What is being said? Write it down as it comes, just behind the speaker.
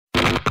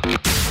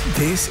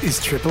This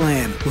is Triple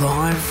M,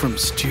 live from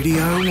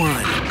Studio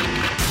One.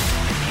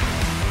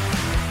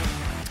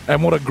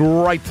 And what a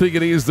great thing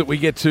it is that we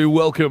get to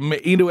welcome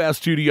into our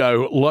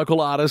studio local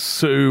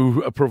artists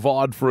who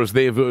provide for us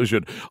their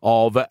version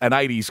of an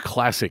 80s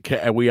classic.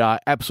 And we are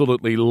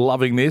absolutely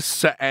loving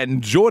this.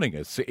 And joining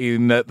us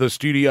in the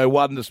Studio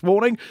One this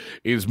morning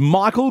is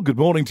Michael. Good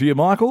morning to you,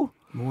 Michael.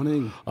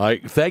 Morning.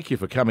 Thank you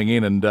for coming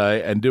in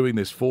and doing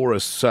this for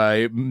us.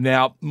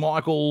 Now,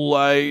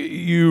 Michael,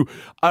 you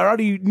are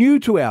only new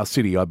to our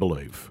city, I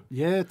believe.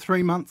 Yeah,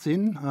 3 months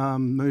in,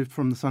 moved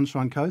from the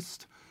Sunshine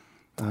Coast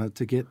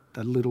to get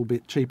a little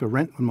bit cheaper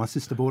rent when my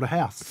sister bought a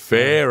house.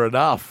 Fair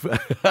enough.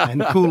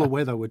 And cooler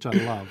weather, which I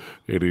love.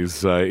 It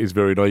is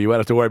very nice. You won't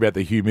have to worry about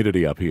the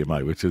humidity up here,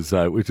 mate, which is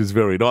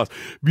very nice.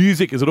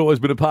 Music, has it always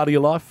been a part of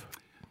your life?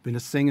 Been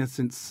a singer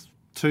since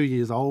 2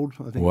 years old.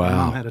 I think Wow. my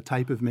mum had a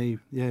tape of me,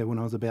 when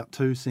I was about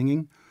 2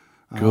 singing.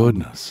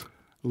 Goodness.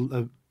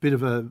 A bit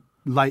of a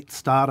late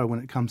starter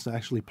when it comes to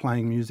actually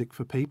playing music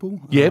for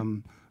people. Yep.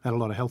 Had a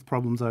lot of health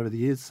problems over the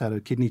years. Had a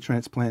kidney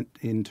transplant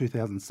in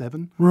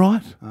 2007.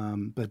 Right.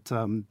 But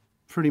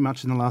pretty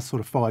much in the last sort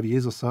of 5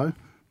 years or so,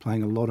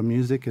 playing a lot of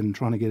music and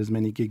trying to get as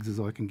many gigs as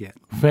I can get.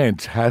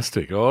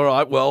 Fantastic. All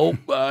right. Well,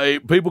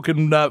 people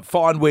can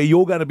find where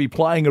you're going to be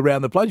playing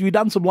around the place. Have you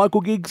done some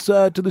local gigs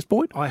to this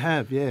point? I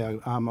have, yeah.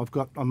 I'm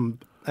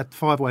at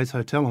Five Ways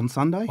Hotel on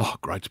Sunday. Oh,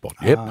 great spot.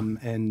 Yep.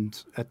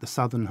 And at the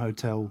Southern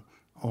Hotel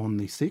on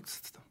the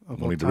 6th of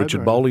Morning to October.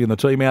 Richard Bowley and the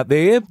team out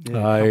there.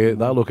 Yeah,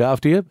 They'll look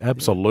after you.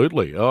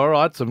 Absolutely. All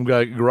right. Some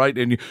great.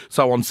 And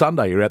so on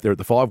Sunday, you're out there at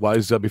the Five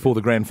Ways before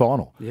the grand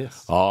final.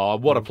 Yes. Oh,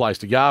 what a place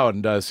to go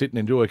and sit and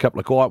enjoy a couple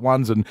of quiet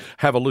ones and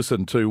have a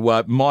listen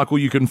to Michael.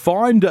 You can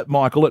find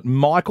Michael at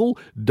Michael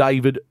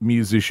David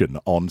Musician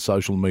on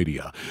social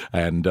media,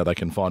 and they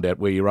can find out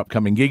where your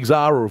upcoming gigs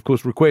are, or of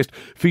course request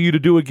for you to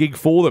do a gig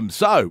for them.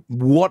 So,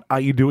 what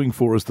are you doing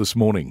for us this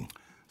morning?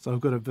 So I've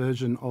got a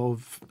version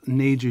of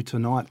Need You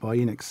Tonight by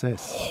In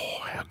Excess. Oh,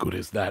 how good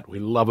is that? We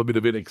love a bit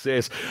of In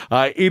Excess.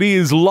 It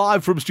is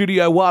live from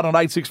Studio One on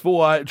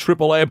 864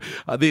 Triple M.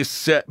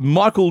 This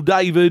Michael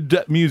David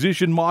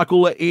Musician,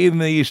 Michael, in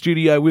the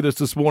studio with us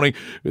this morning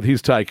with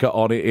his take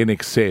on In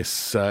Excess.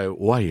 So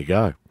away you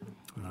go.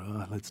 All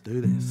right, let's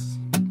do this.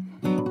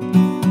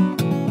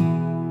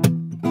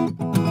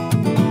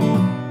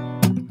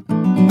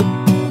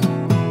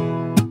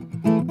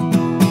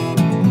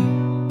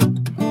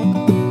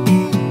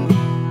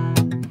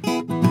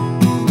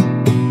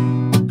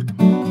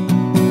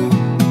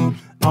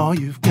 All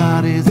you've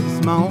got is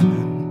this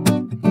moment.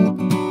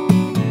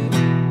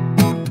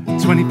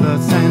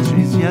 21st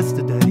century's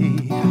yesterday.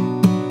 You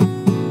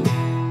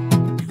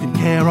can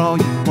care all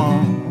you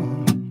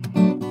want.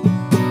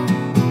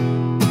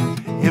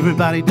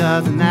 Everybody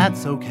does, and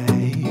that's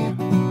okay.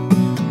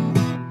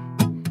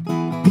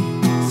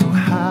 So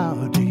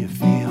how do you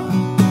feel?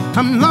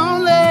 I'm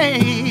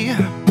lonely.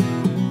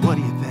 What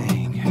do you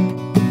think?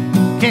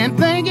 Can't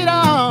think it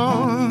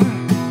all.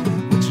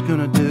 What you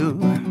gonna do?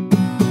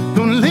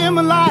 Gonna live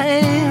my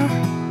life.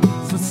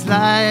 So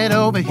slide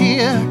over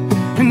here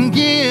and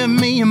give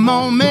me a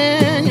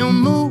moment. Your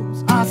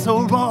moves are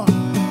so raw.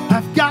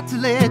 I've got to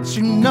let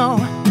you know.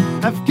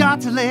 I've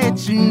got to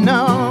let you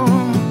know.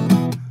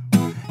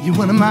 You're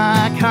one of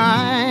my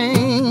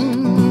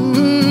kind.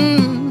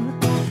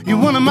 You're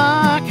one of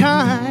my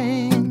kind.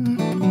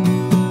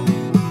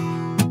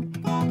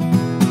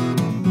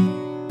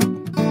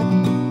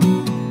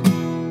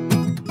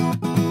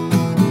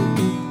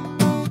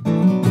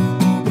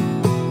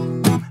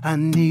 I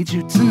need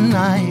you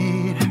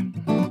tonight,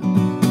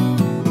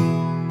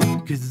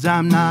 'cause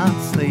I'm not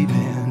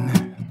sleeping.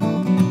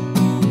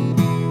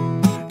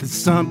 There's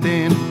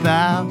something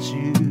about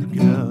you,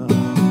 girl,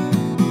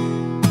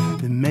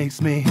 that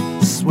makes me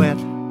sweat.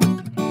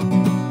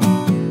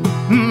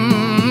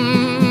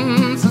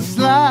 So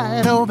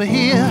slide over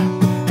here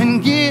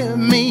and give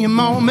me a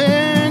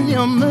moment.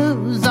 Your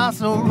moves are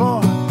so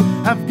raw.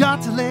 I've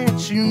got to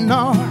let you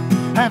know.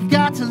 I've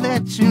got to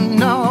let you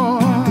know.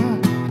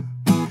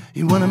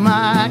 You're one of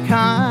my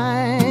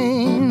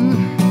kind.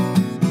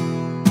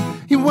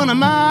 You're one of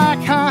my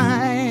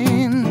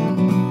kind.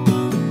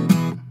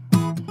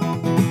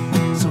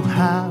 So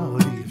how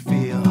do you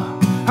feel?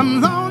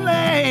 I'm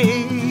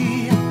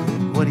lonely.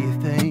 What do you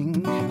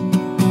think?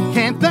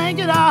 Can't think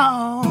it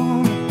all.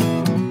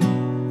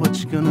 What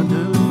you gonna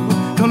do?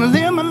 Gonna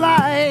live my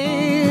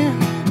life.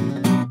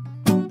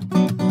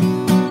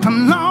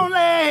 I'm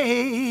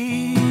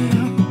lonely.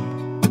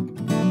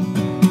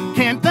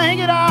 Can't think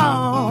it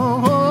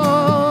all.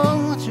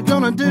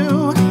 Gonna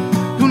do,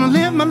 gonna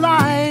live my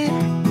life.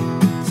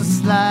 So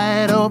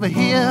slide over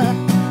here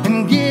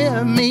and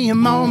give me a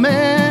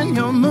moment.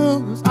 Your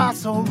moves are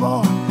so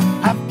raw.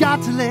 I've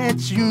got to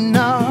let you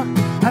know.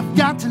 I've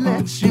got to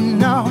let you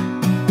know.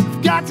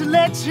 I've got to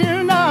let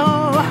you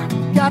know.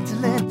 Got to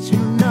let you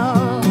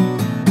know.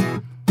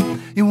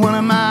 You're one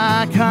of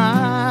my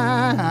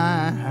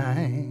kind.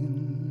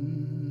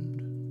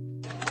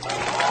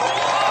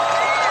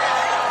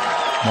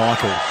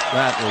 Michael,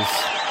 that was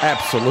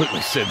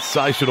absolutely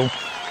sensational.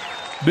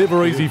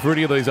 Never easy for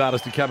any of these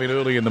artists to come in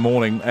early in the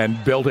morning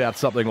and belt out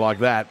something like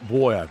that.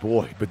 Boy, oh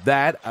boy. But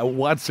that,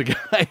 once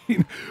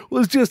again,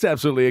 was just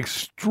absolutely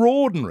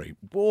extraordinary.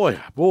 Boy,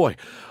 oh boy.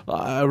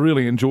 I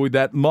really enjoyed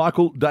that.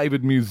 Michael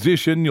David,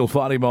 musician. You'll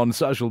find him on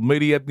social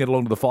media. Get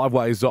along to the Five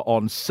Ways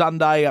on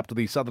Sunday, up to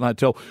the Southern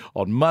Hotel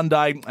on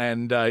Monday,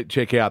 and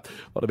check out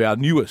one of our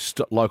newest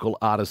local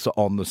artists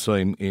on the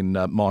scene in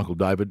Michael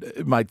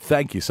David. Mate,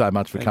 thank you so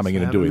much for coming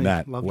in and doing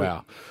that. Wow.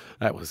 It.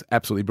 That was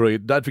absolutely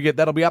brilliant. Don't forget,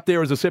 that'll be up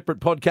there as a separate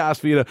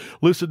podcast for you to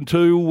listen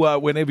to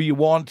whenever you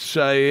want.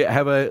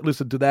 Have a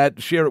listen to that,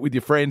 share it with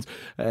your friends,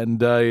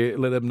 and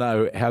let them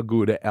know how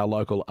good our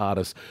local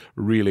artists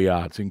really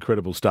are. It's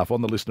incredible stuff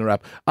on the Listener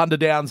app.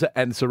 Underdowns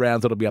and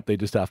Surrounds, that'll be up there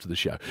just after the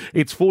show.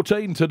 It's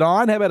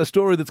 8:45. How about a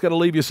story that's going to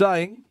leave you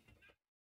saying...